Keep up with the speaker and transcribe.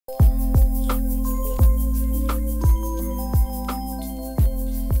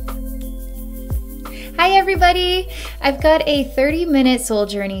Hi everybody! I've got a 30-minute soul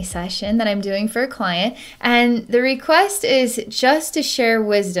journey session that I'm doing for a client, and the request is just to share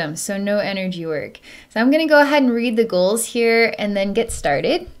wisdom, so no energy work. So I'm going to go ahead and read the goals here and then get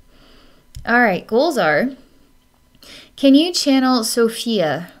started. Alright, goals are: can you channel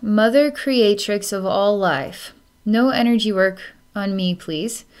Sophia, Mother Creatrix of all life? No energy work on me,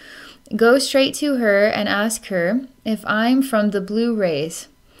 please. Go straight to her and ask her if I'm from the blue rays.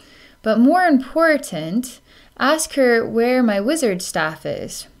 But more important, ask her where my wizard staff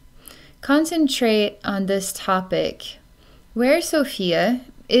is. Concentrate on this topic. Where, Sophia,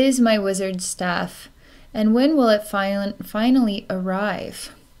 is my wizard staff? And when will it finally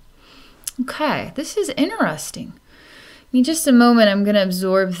arrive? Okay, this is interesting. In just a moment, I'm going to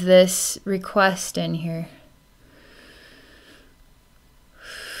absorb this request in here.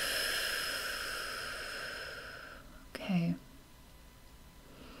 Okay.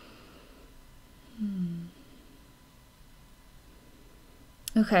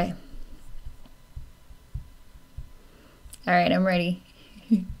 Okay. All right, I'm ready.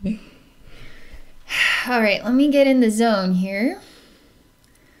 All right, let me get in the zone here.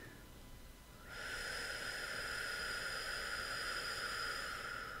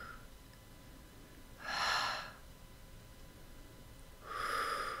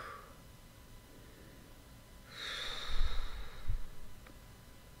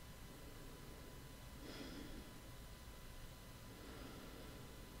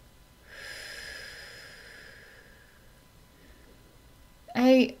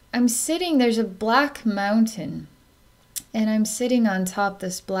 I'm sitting, there's a black mountain, and I'm sitting on top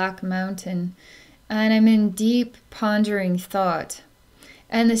this black mountain, and I'm in deep pondering thought,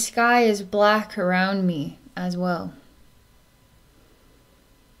 and the sky is black around me as well.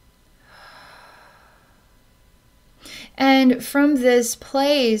 And from this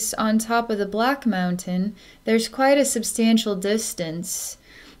place on top of the black mountain, there's quite a substantial distance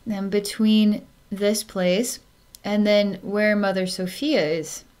between this place and then where Mother Sophia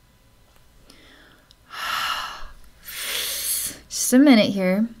is. Just a minute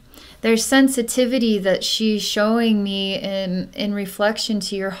here. There's sensitivity that she's showing me in reflection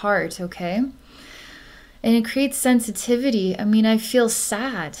to your heart, okay? And it creates sensitivity. I mean, I feel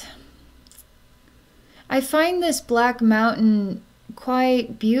sad. I find this black mountain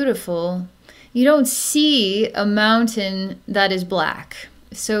quite beautiful. You don't see a mountain that is black,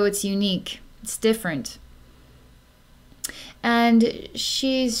 so it's unique. It's different. And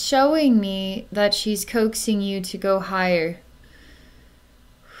she's showing me that she's coaxing you to go higher.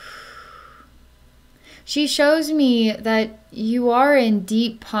 She shows me that you are in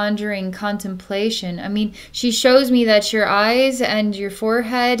deep pondering contemplation. I mean, she shows me that your eyes and your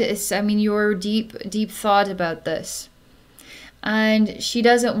forehead is, you're deep thought about this. And she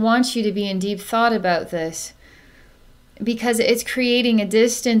doesn't want you to be in deep thought about this because it's creating a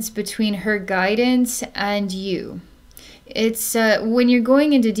distance between her guidance and you. It's when you're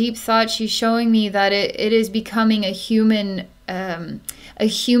going into deep thought, she's showing me that it is becoming a human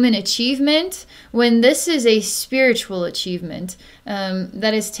achievement, when this is a spiritual achievement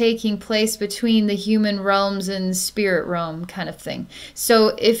that is taking place between the human realms and spirit realm kind of thing.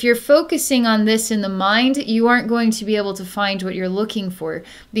 So if you're focusing on this in the mind, you aren't going to be able to find what you're looking for,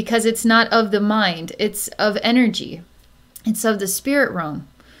 because it's not of the mind, it's of energy, it's of the spirit realm.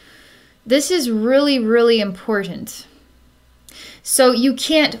 This is really, really important. So you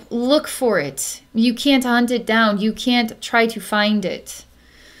can't look for it. You can't hunt it down. You can't try to find it.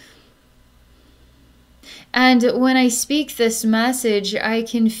 And when I speak this message, I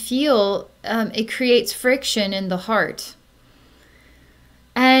can feel it creates friction in the heart.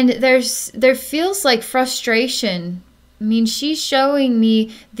 And there feels like frustration. I mean, she's showing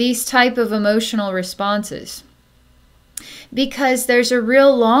me these type of emotional responses, because there's a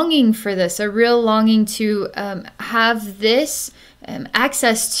real longing for this, a real longing to have this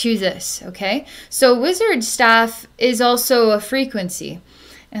access to this, okay? So wizard staff is also a frequency.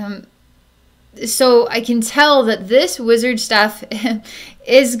 So I can tell that this wizard staff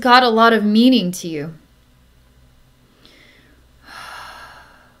is got a lot of meaning to you.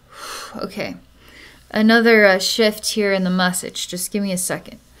 Okay, another shift here in the message. Just give me a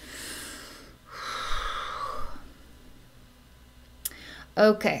second.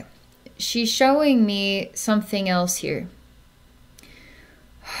 Okay, she's showing me something else here.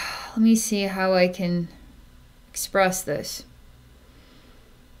 Let me see how I can express this.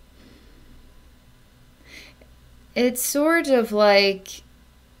 It's sort of like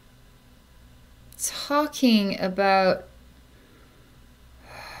talking about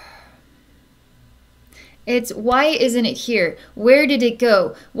It's why isn't it here? Where did it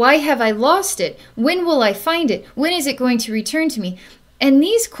go? Why have I lost it? When will I find it? When is it going to return to me? And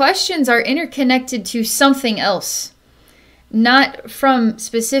these questions are interconnected to something else. Not from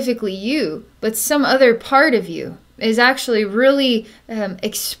specifically you, but some other part of you is actually really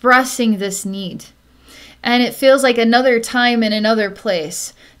expressing this need. And it feels like another time in another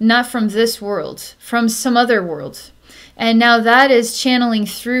place, not from this world, from some other world. And now that is channeling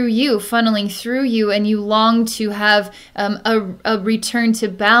through you, funneling through you, and you long to have a return to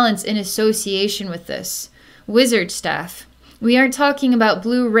balance in association with this. Wizard staff. We aren't talking about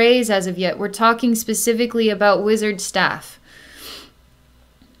blue rays as of yet. We're talking specifically about wizard staff.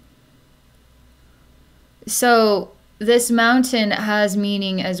 So this mountain has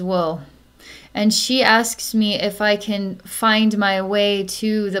meaning as well. And she asks me if I can find my way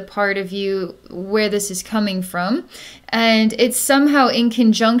to the part of you where this is coming from. And it's somehow in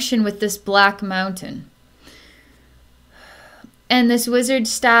conjunction with this black mountain. And this wizard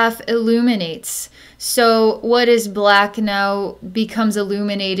staff illuminates. So what is black now becomes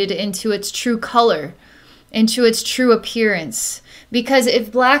illuminated into its true color, into its true appearance. Because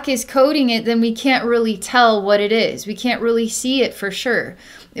if black is coating it, then we can't really tell what it is. We can't really see it for sure.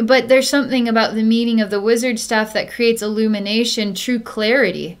 But there's something about the meaning of the wizard staff that creates illumination, true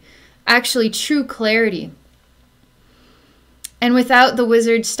clarity. Actually, true clarity. And without the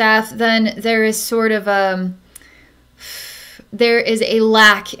wizard staff, then there is sort of there is a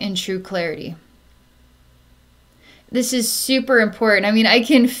lack in true clarity. This is super important. I mean, I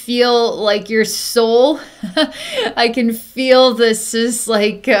can feel like your soul. I can feel this is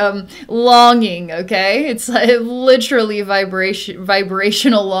like longing, okay? It's like literally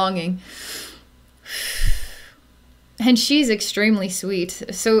vibrational longing. And she's extremely sweet.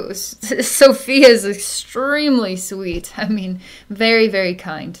 So Sophia is extremely sweet. I mean, very, very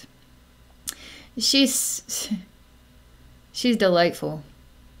kind. She's delightful.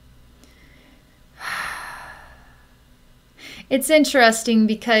 It's interesting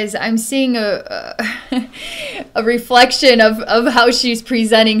because I'm seeing a reflection of how she's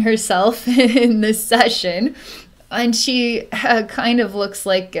presenting herself in this session. And she kind of looks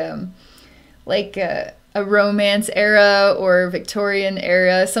like a Romance era or Victorian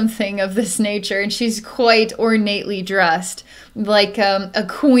era, something of this nature. And she's quite ornately dressed, like a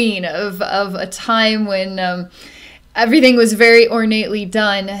queen of a time when everything was very ornately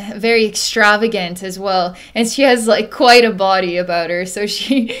done, very extravagant as well. And she has like quite a body about her. So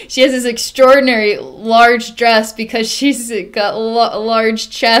she has this extraordinary large dress because she's got a large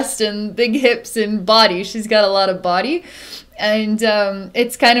chest and big hips and body. She's got a lot of body. And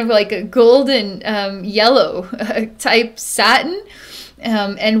it's kind of like a golden yellow type satin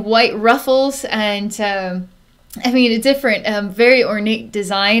and white ruffles and I mean, a different, very ornate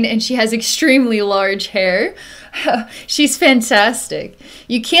design, and she has extremely large hair. She's fantastic.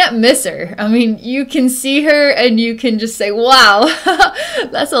 You can't miss her. I mean, you can see her and you can just say, wow,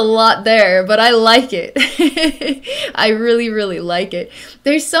 that's a lot there, but I like it. I really, really like it.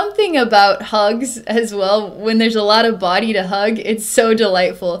 There's something about hugs as well. When there's a lot of body to hug, it's so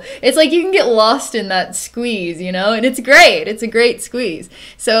delightful. It's like you can get lost in that squeeze, you know, and it's great. It's a great squeeze.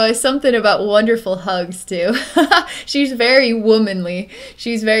 So it's something about wonderful hugs too. She's very womanly.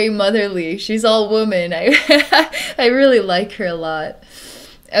 She's very motherly. She's all woman. I really like her a lot.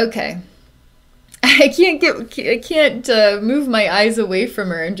 Okay. I can't move my eyes away from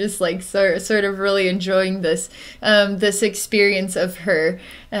her and just like sort of really enjoying this this experience of her,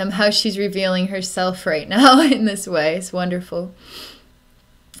 how she's revealing herself right now in this way. It's wonderful.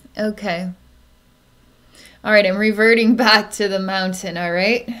 Okay. All right, I'm reverting back to the mountain, all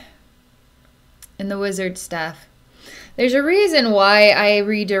right? And the wizard staff. There's a reason why I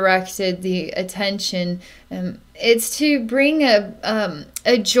redirected the attention. It's to bring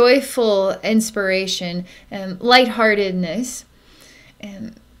a joyful inspiration, lightheartedness.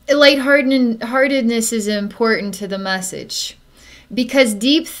 Lightheartedness is important to the message because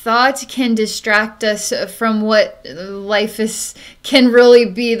deep thought can distract us from what life is, can really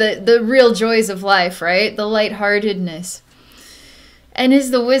be the real joys of life, right? The lightheartedness. And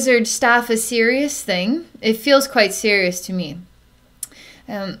is the wizard staff a serious thing? It feels quite serious to me.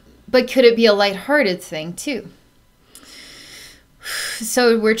 But could it be a lighthearted thing too?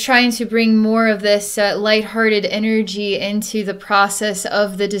 So we're trying to bring more of this lighthearted energy into the process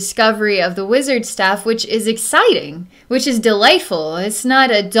of the discovery of the wizard staff, which is exciting, which is delightful. It's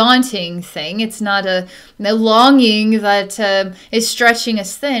not a daunting thing. It's not a longing that is stretching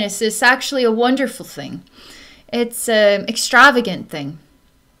us thin. It's actually a wonderful thing. It's an extravagant thing.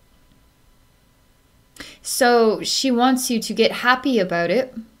 So she wants you to get happy about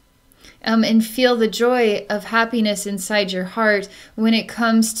it. and feel the joy of happiness inside your heart when it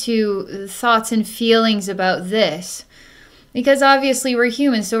comes to thoughts and feelings about this. Because obviously we're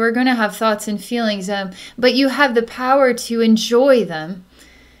human, so we're going to have thoughts and feelings, but you have the power to enjoy them.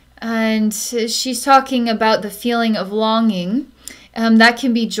 And she's talking about the feeling of longing. That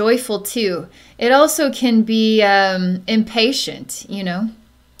can be joyful too. It also can be impatient, you know.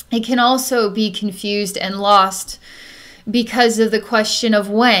 It can also be confused and lost because of the question of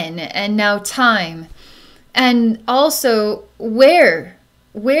when and now time. And also where.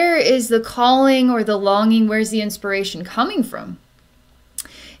 Where is the calling or the longing? Where's the inspiration coming from?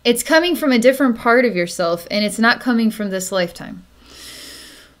 It's coming from a different part of yourself, and it's not coming from this lifetime.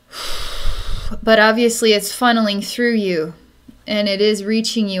 But obviously it's funneling through you, and it is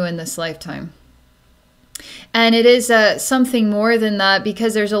reaching you in this lifetime. And it is something more than that,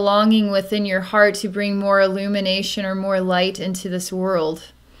 because there's a longing within your heart to bring more illumination or more light into this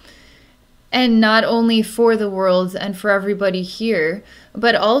world. And not only for the world and for everybody here,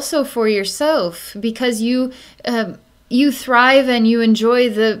 but also for yourself, because you thrive and you enjoy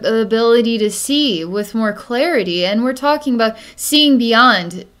the ability to see with more clarity. And we're talking about seeing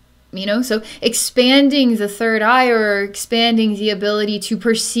beyond, you know, so expanding the third eye, or expanding the ability to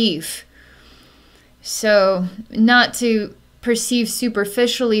perceive. So not to perceive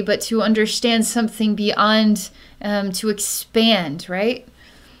superficially, but to understand something beyond, to expand, right?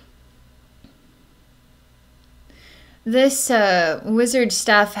 This wizard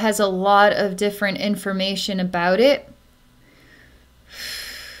staff has a lot of different information about it.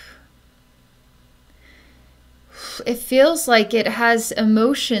 It feels like it has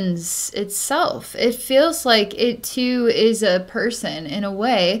emotions itself. It feels like it too is a person in a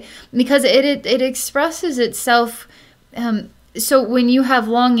way, because it expresses itself. So when you have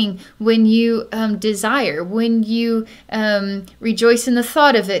longing, when you desire, when you rejoice in the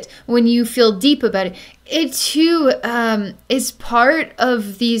thought of it, when you feel deep about it, it too is part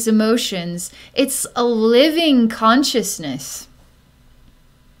of these emotions. It's a living consciousness.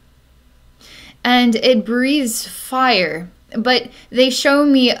 And it breathes fire. But they show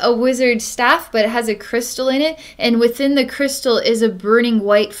me a wizard staff, but it has a crystal in it. And within the crystal is a burning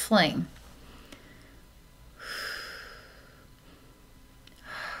white flame.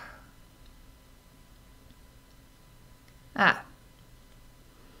 Ah.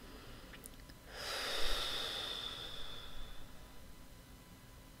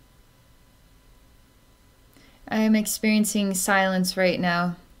 I am experiencing silence right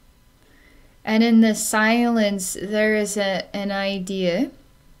now. And in the silence, there is an idea.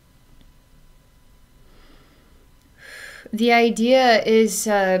 The idea is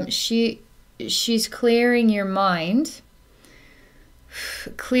she's clearing your mind,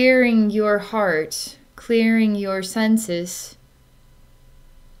 clearing your heart, clearing your senses.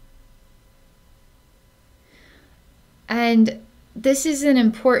 And this is an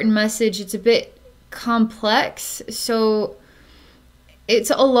important message. It's a bit complex, so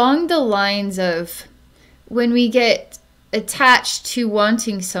it's along the lines of when we get attached to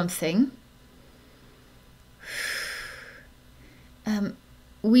wanting something,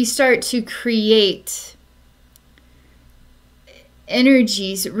 we start to create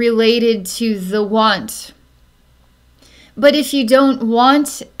energies related to the want. But if you don't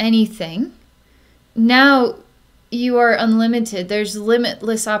want anything, now you are unlimited. There's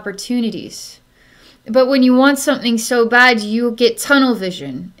limitless opportunities. But when you want something so bad, you get tunnel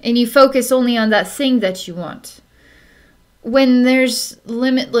vision and you focus only on that thing that you want, when there's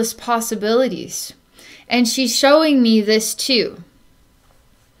limitless possibilities. And she's showing me this too.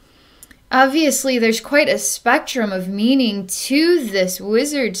 Obviously, there's quite a spectrum of meaning to this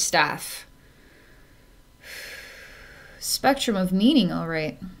wizard staff. Spectrum of meaning, all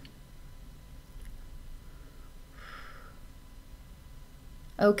right.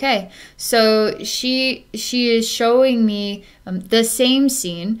 Okay, so she is showing me the same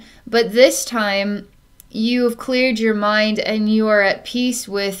scene, but this time you have cleared your mind and you are at peace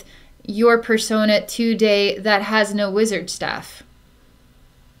with your persona today that has no wizard staff.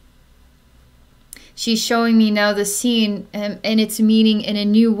 She's showing me now the scene and its meaning in a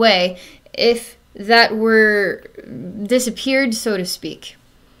new way, if that were disappeared, so to speak.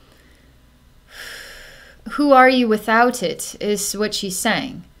 Who are you without it, is what she's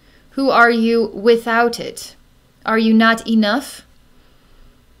saying. Who are you without it? Are you not enough?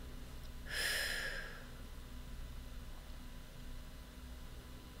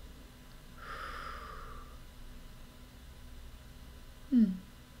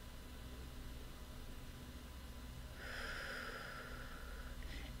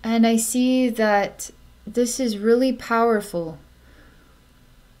 And I see that this is really powerful.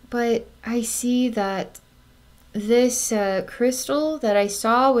 But I see that this crystal that I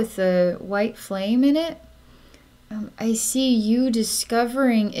saw with the white flame in it, I see you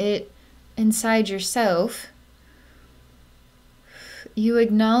discovering it inside yourself. You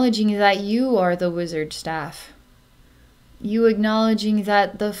acknowledging that you are the wizard staff. You acknowledging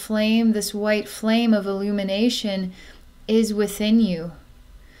that the flame, this white flame of illumination, is within you.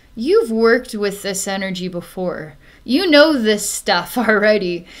 You've worked with this energy before. You know this stuff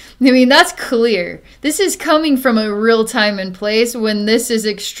already. I mean, that's clear. This is coming from a real time and place when this is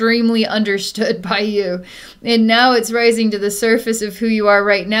extremely understood by you. And now it's rising to the surface of who you are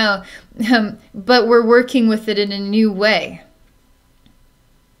right now. But we're working with it in a new way.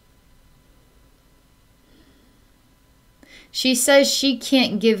 She says she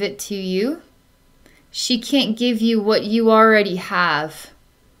can't give it to you. She can't give you what you already have.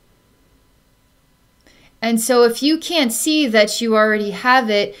 And so if you can't see that you already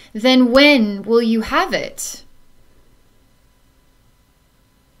have it, then when will you have it?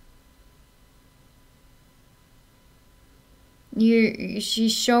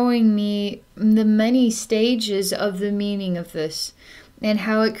 She's showing me the many stages of the meaning of this and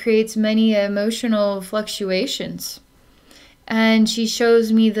how it creates many emotional fluctuations. And she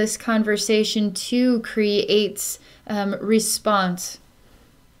shows me this conversation too creates response.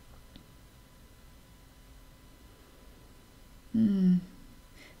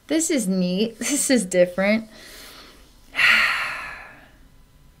 This is neat. This is different.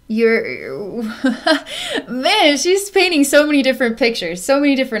 Man, she's painting so many different pictures, so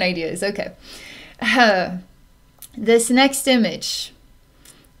many different ideas. Okay. This next image,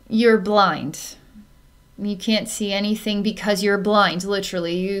 you're blind. You can't see anything because you're blind,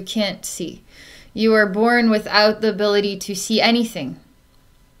 literally. You can't see. You are born without the ability to see anything.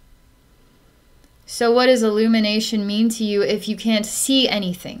 So what does illumination mean to you if you can't see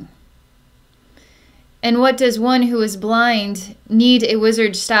anything? And what does one who is blind need a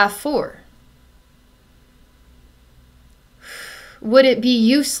wizard staff for? Would it be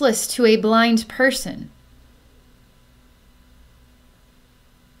useless to a blind person?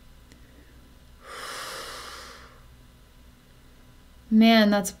 Man,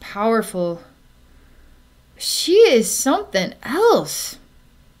 that's powerful. She is something else.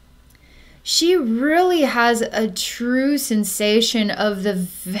 She really has a true sensation of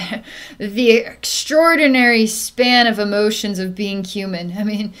the extraordinary span of emotions of being human. I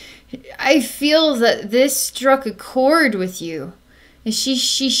mean, I feel that this struck a chord with you. And she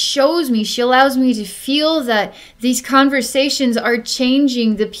shows me, she allows me to feel that these conversations are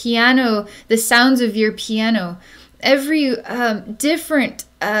changing the piano, the sounds of your piano. Every different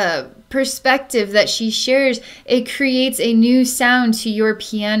perspective that she shares, it creates a new sound to your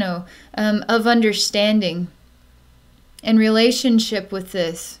piano of understanding and relationship with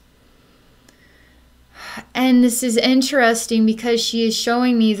this. And this is interesting because she is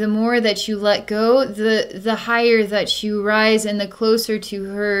showing me the more that you let go, the higher that you rise and the closer to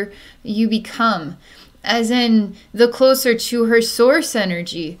her you become. As in, the closer to her source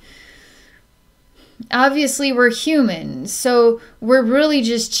energy. Obviously, we're human, so we're really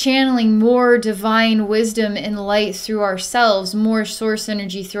just channeling more divine wisdom and light through ourselves, more source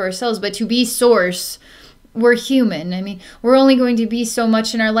energy through ourselves. But to be source, we're human. I mean, we're only going to be so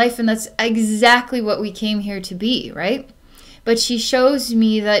much in our life, and that's exactly what we came here to be, right? But she shows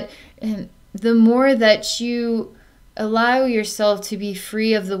me that the more that you allow yourself to be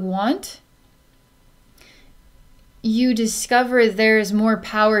free of the want, you discover there is more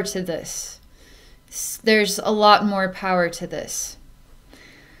power to this. There's a lot more power to this.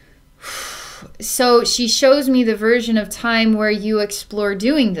 So she shows me the version of time where you explore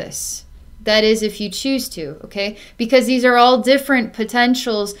doing this. That is, if you choose to, okay? Because these are all different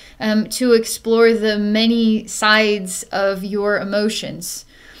potentials to explore the many sides of your emotions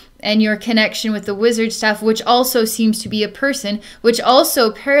and your connection with the wizard staff, which also seems to be a person, which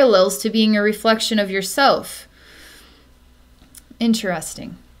also parallels to being a reflection of yourself.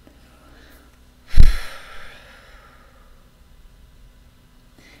 Interesting.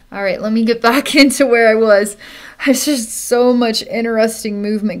 All right, let me get back into where I was. There's just so much interesting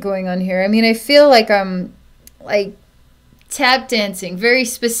movement going on here. I mean, I feel like I'm like tap dancing, very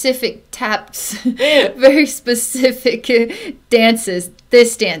specific taps, very specific dances.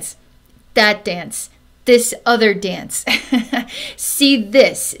 This dance, that dance, this other dance. See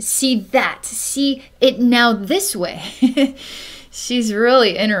this, see that, see it now this way. She's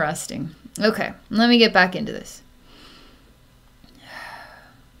really interesting. Okay, let me get back into this.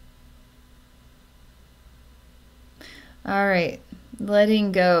 All right,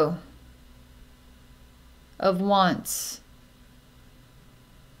 letting go of wants.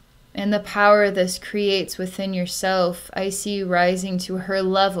 and the power this creates within yourself. I see you rising to her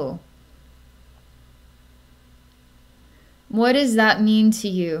level. What does that mean to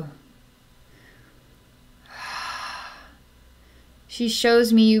you? She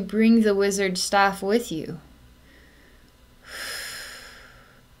shows me you bring the wizard staff with you.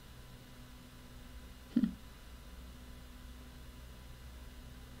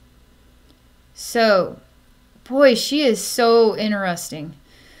 So, boy, she is so interesting.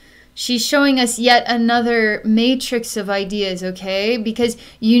 She's showing us yet another matrix of ideas, okay? Because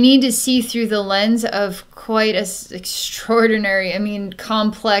you need to see through the lens of quite an extraordinary,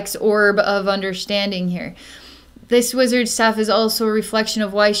 complex orb of understanding here. This wizard staff is also a reflection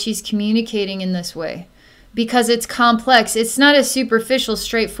of why she's communicating in this way. Because it's complex. It's not a superficial,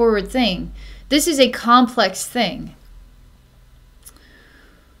 straightforward thing. This is a complex thing.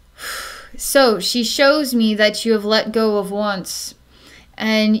 So she shows me that you have let go of wants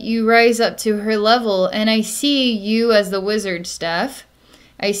and you rise up to her level, and I see you as the wizard staff.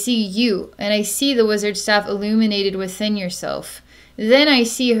 I see you, and I see the wizard staff illuminated within yourself. Then I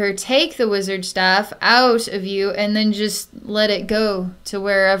see her take the wizard staff out of you and then just let it go to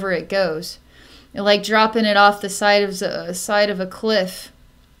wherever it goes. Like dropping it off the side of a cliff.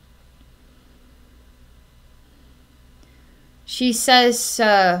 She says,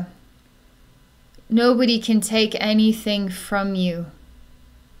 nobody can take anything from you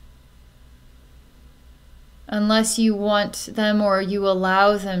unless you want them or you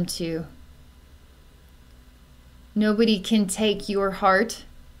allow them to. Nobody can take your heart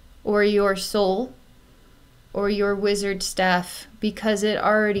or your soul or your wizard staff because it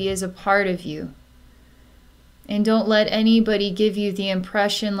already is a part of you. And don't let anybody give you the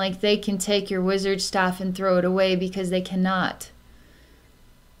impression like they can take your wizard staff and throw it away, because they cannot.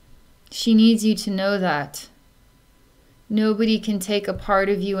 She needs you to know that. Nobody can take a part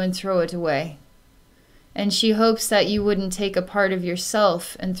of you and throw it away. And she hopes that you wouldn't take a part of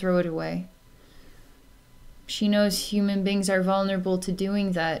yourself and throw it away. She knows human beings are vulnerable to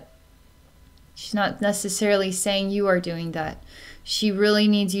doing that. She's not necessarily saying you are doing that. She really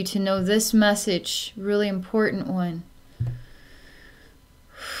needs you to know this message, really important one.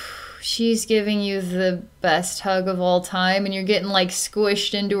 She's giving you the best hug of all time, and you're getting like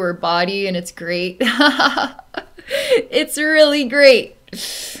squished into her body, and it's great. It's really great.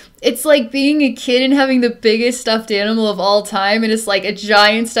 It's like being a kid and having the biggest stuffed animal of all time, and it's like a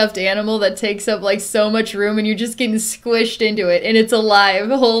giant stuffed animal that takes up like so much room, and you're just getting squished into it, and it's alive,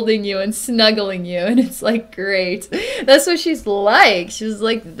 holding you and snuggling you, and it's like great. That's what she's like. She's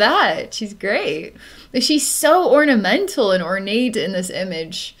like that. She's great. She's so ornamental and ornate in this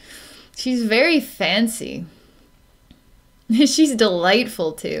image. She's very fancy. She's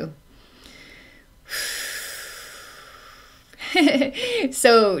delightful too.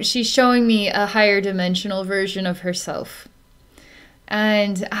 So she's showing me a higher dimensional version of herself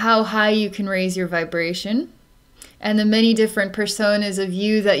and how high you can raise your vibration and the many different personas of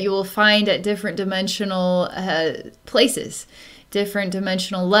you that you will find at different dimensional places, different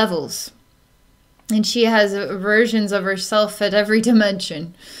dimensional levels. And she has versions of herself at every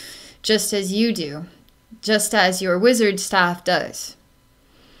dimension, just as you do, just as your wizard staff does.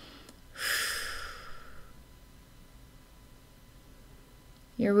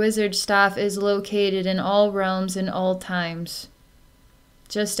 Your wizard staff is located in all realms and all times,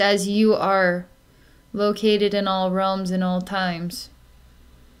 just as you are located in all realms and all times.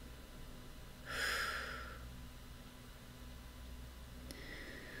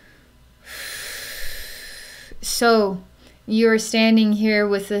 So, you're standing here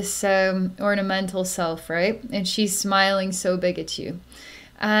with this ornamental self, right? And she's smiling so big at you.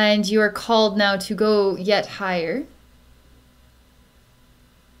 And you are called now to go yet higher.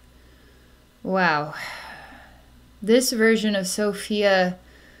 Wow. This version of Sophia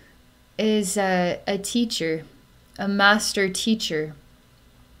is a teacher, a master teacher.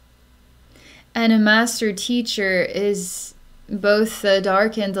 And a master teacher is both the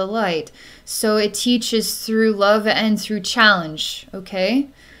dark and the light. So it teaches through love and through challenge, okay?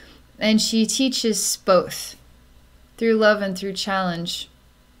 And she teaches both, through love and through challenge.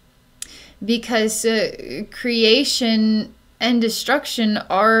 Because creation and destruction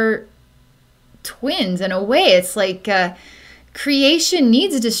are twins in a way. It's like creation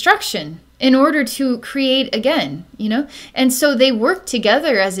needs destruction in order to create again, you know? And so they work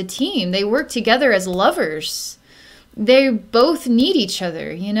together as a team. They work together as lovers. They both need each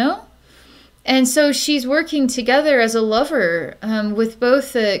other, you know? And so she's working together as a lover with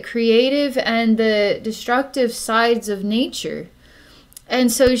both the creative and the destructive sides of nature.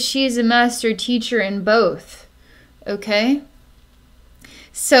 And so she's a master teacher in both, okay?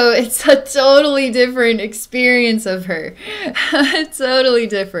 So it's a totally different experience of her. Totally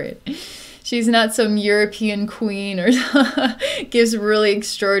different. She's not some European queen or gives really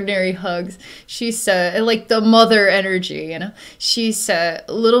extraordinary hugs. She's like the mother energy, you know. She's a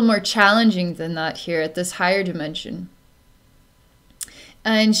little more challenging than that here at this higher dimension.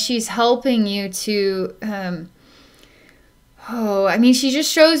 And she's helping you to, I mean, she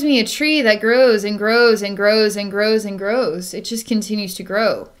just shows me a tree that grows and grows and grows and grows and grows. It just continues to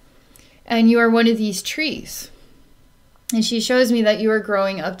grow. And you are one of these trees. And she shows me that you are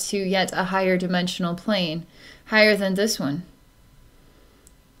growing up to yet a higher dimensional plane, higher than this one.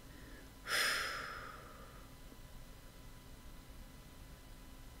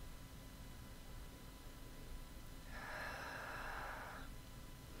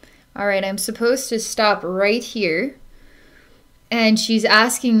 All right, I'm supposed to stop right here. And she's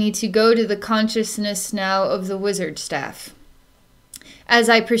asking me to go to the consciousness now of the wizard staff. As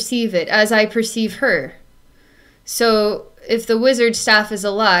I perceive it, as I perceive her. So if the wizard staff is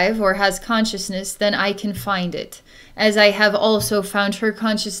alive or has consciousness, then I can find it. As I have also found her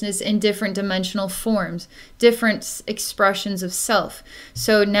consciousness in different dimensional forms, different expressions of self.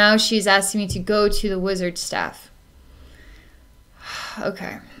 So now she's asking me to go to the wizard staff.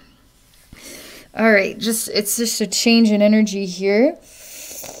 Okay. All right, it's just a change in energy here.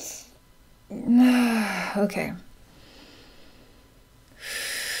 Okay.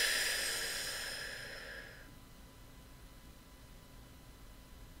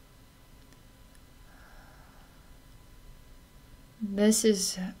 This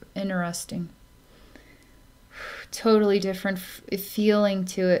is interesting. Totally different feeling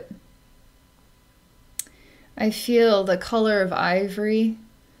to it. I feel the color of ivory.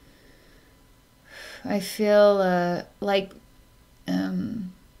 I feel like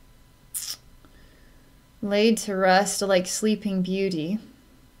laid to rest, like Sleeping Beauty.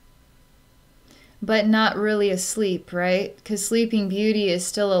 But not really asleep, right? Because Sleeping Beauty is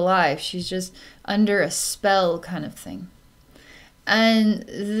still alive. She's just under a spell kind of thing. And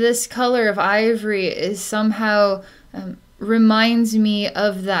this color of ivory is somehow reminds me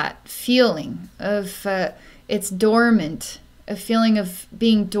of that feeling of it's dormant, a feeling of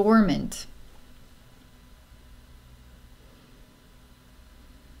being dormant.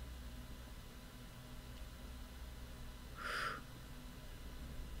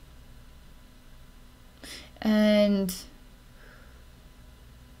 And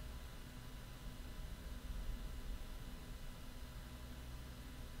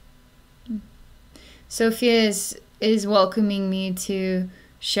Sophia is welcoming me to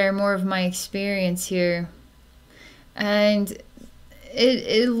share more of my experience here. And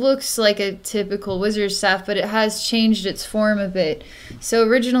it looks like a typical wizard staff, but it has changed its form a bit. So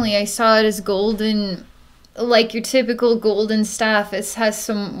originally I saw it as golden, like your typical golden staff. It has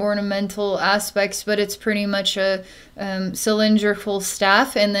some ornamental aspects, but it's pretty much a cylindrical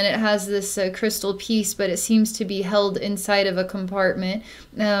staff. And then it has this crystal piece, but it seems to be held inside of a compartment,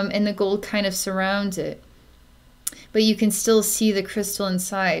 and the gold kind of surrounds it. But you can still see the crystal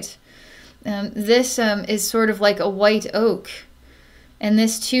inside. This is sort of like a white oak. And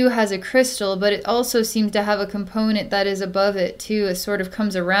this too has a crystal, but it also seems to have a component that is above it too. It sort of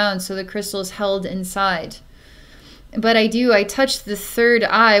comes around, so the crystal is held inside. But I touched the third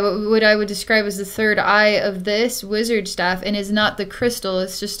eye, what I would describe as the third eye of this wizard staff, and is not the crystal,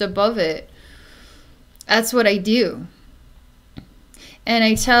 it's just above it. That's what I do. And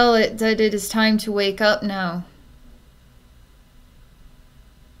I tell it that it is time to wake up now.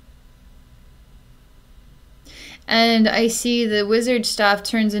 And I see the wizard staff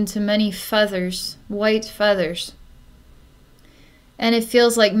turns into many feathers, white feathers. And it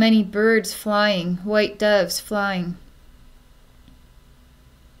feels like many birds flying, white doves flying.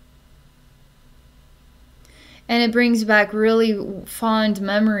 And it brings back really fond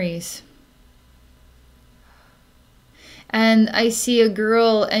memories. And I see a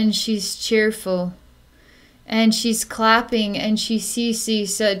girl and she's cheerful. And she's clapping, and she sees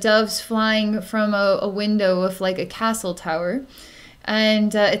these doves flying from a window of like a castle tower.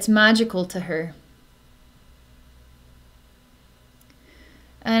 And it's magical to her.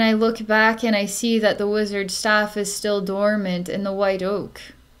 And I look back and I see that the wizard staff is still dormant in the white oak.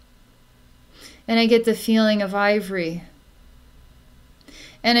 And I get the feeling of ivory.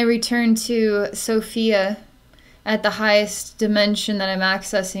 And I return to Sophia at the highest dimension that I'm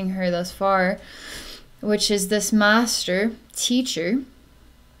accessing her thus far, which is this master, teacher.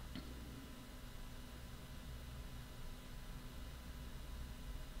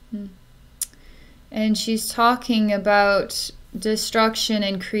 And she's talking about destruction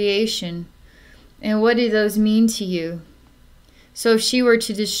and creation. And what do those mean to you? So if she were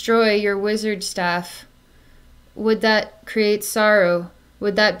to destroy your wizard staff, would that create sorrow?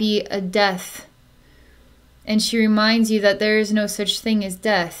 Would that be a death? And she reminds you that there is no such thing as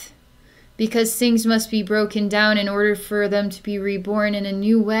death, because things must be broken down in order for them to be reborn in a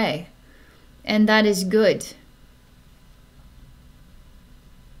new way. And that is good.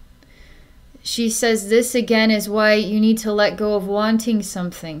 She says this again is why you need to let go of wanting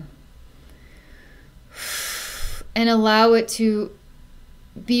something and allow it to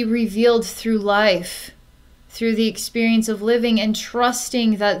be revealed through life, through the experience of living, and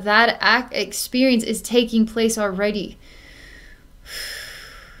trusting that that experience is taking place already.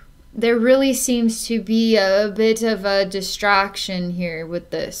 There really seems to be a bit of a distraction here with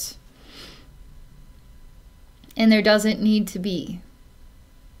this. And there doesn't need to be.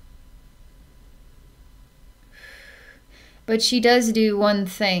 But she does do one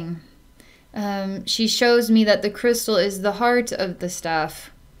thing. She shows me that the crystal is the heart of the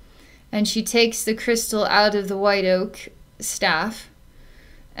staff. And she takes the crystal out of the white oak staff.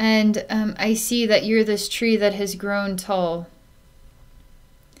 And I see that you're this tree that has grown tall.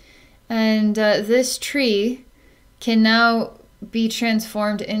 And this tree can now be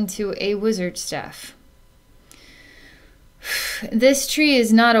transformed into a wizard staff. This tree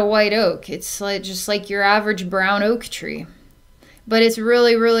is not a white oak. It's like, just like your average brown oak tree. But it's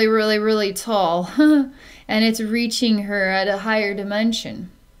really, really, really, really tall. And it's reaching her at a higher dimension.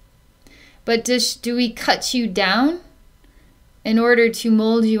 But do we cut you down in order to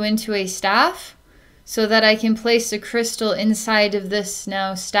mold you into a staff so that I can place the crystal inside of this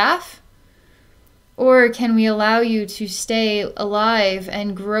now staff? Or can we allow you to stay alive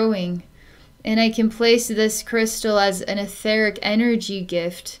and growing? And I can place this crystal as an etheric energy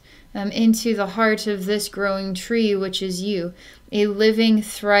gift into the heart of this growing tree, which is you. A living,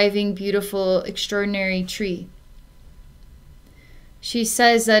 thriving, beautiful, extraordinary tree. She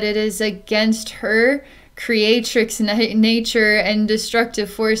says that it is against her creatrix nature and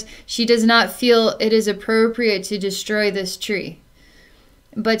destructive force. She does not feel it is appropriate to destroy this tree,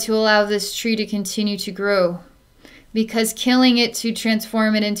 but to allow this tree to continue to grow. Because killing it to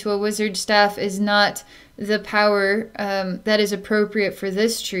transform it into a wizard staff is not the power that is appropriate for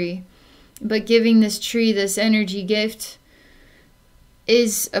this tree. But giving this tree this energy gift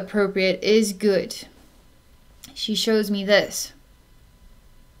is appropriate, is good. She shows me this.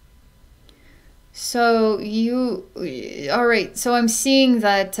 So all right, so I'm seeing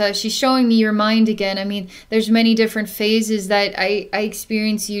that she's showing me your mind again. I mean, there's many different phases that I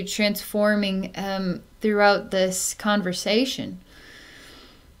experience you transforming throughout this conversation.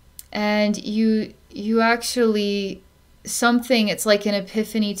 And you actually, it's like an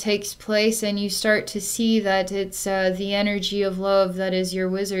epiphany takes place, and you start to see that it's the energy of love that is your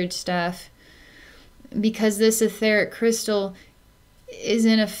wizard staff. Because this etheric crystal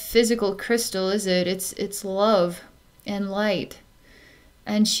isn't a physical crystal, is it? It's love and light.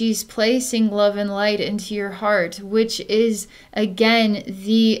 And she's placing love and light into your heart, which is, again,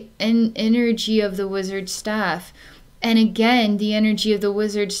 the energy of the wizard staff. And again, the energy of the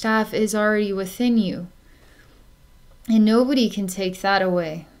wizard staff is already within you. And nobody can take that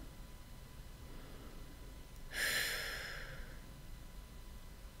away.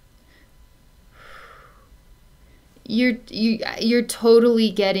 You're totally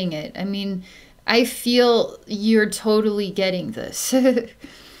getting it. I mean, I feel you're totally getting this.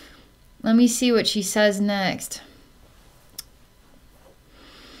 Let me see what she says next.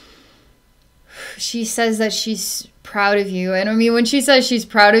 She says that she's proud of you. And I mean, when she says she's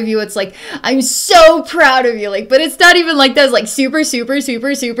proud of you, it's like, I'm so proud of you. Like, but it's not even like that. It's like super, super,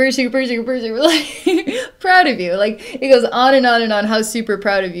 super, super, super, super, super, like proud of you. Like, it goes on and on and on how super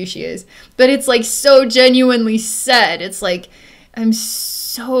proud of you she is. But it's like so genuinely said. It's like, I'm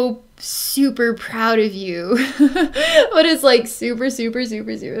so super proud of you. But it's like super, super,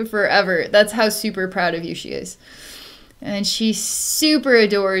 super, super forever. That's how super proud of you she is. And she super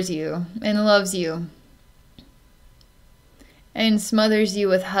adores you and loves you. And smothers you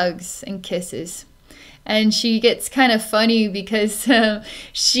with hugs and kisses. And she gets kind of funny because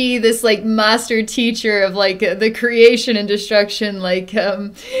she, this like master teacher of like the creation and destruction, like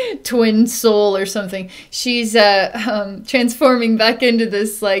twin soul or something, she's transforming back into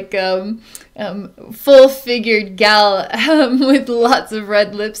this like full-figured gal with lots of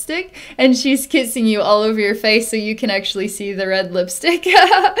red lipstick, and she's kissing you all over your face so you can actually see the red lipstick.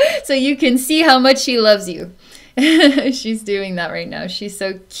 So you can see how much she loves you. She's doing that right now. She's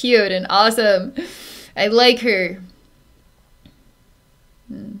so cute and awesome. I like her.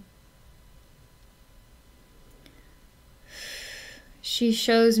 She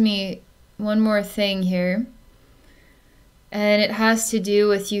shows me one more thing here. And it has to do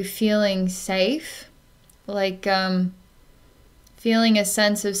with you feeling safe, like feeling a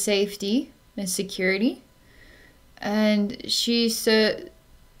sense of safety and security. And she's it's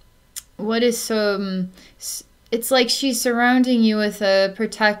like she's surrounding you with a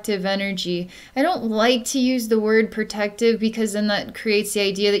protective energy. I don't like to use the word protective because then that creates the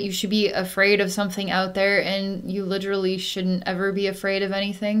idea that you should be afraid of something out there, and you literally shouldn't ever be afraid of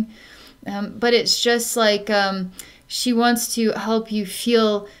anything. But it's just like she wants to help you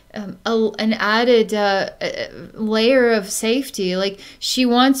feel an added layer of safety. Like she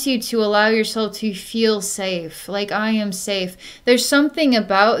wants you to allow yourself to feel safe. Like, I am safe. There's something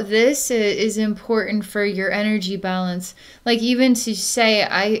about this is important for your energy balance. Like, even to say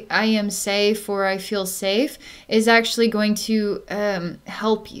I am safe or I feel safe is actually going to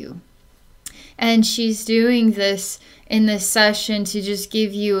help you. And she's doing this in this session to just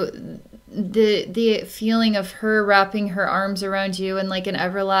give you the feeling of her wrapping her arms around you and like an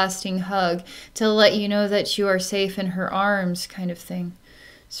everlasting hug to let you know that you are safe in her arms, kind of thing.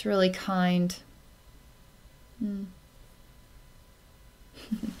 It's really kind.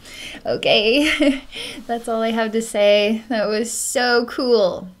 Okay, that's all I have to say. That was so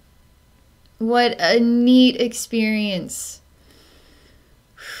cool. What a neat experience.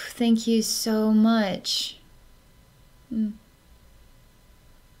 Thank you so much.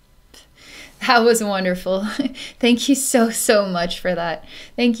 That was wonderful. Thank you so much for that.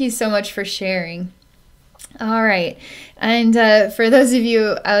 Thank you so much for sharing. All right. And for those of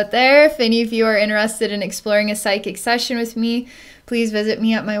you out there, if any of you are interested in exploring a psychic session with me, please visit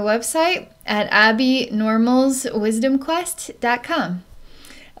me at my website at abbeynormalswisdomquest.com.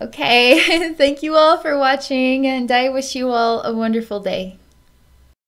 Okay. Thank you all for watching, and I wish you all a wonderful day.